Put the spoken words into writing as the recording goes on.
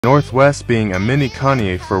Northwest being a mini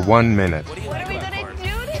Kanye for 1 minute. What are we gonna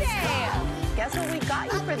do today? Guess what we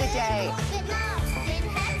got you for the day?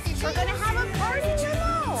 We're gonna have a party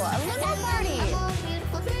limo, a limo party.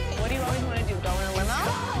 What do you always want to do? Go in a limo?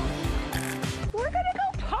 We're gonna go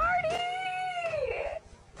party!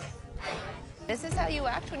 This is how you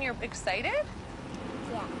act when you're excited?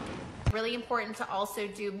 Yeah. Really important to also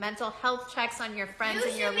do mental health checks on your friends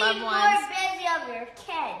and your You loved should be ones. more busy of your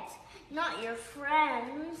kids, not your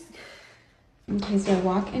friends. Okay, so I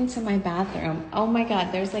walk into my bathroom. Oh my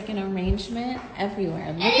God, there's like an arrangement everywhere.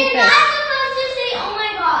 Look And at you're this. not supposed to say, oh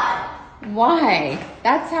my God. Why?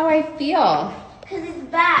 That's how I feel. Because it's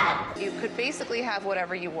bad. You could basically have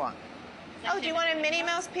whatever you want. Oh, do you want a Minnie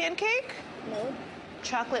Mouse pancake? No.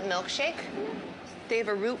 Chocolate milkshake? They have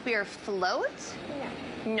a root beer float?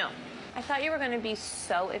 No. No. I thought you were going to be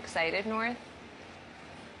so excited, North.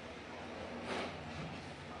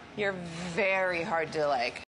 You're very hard to like.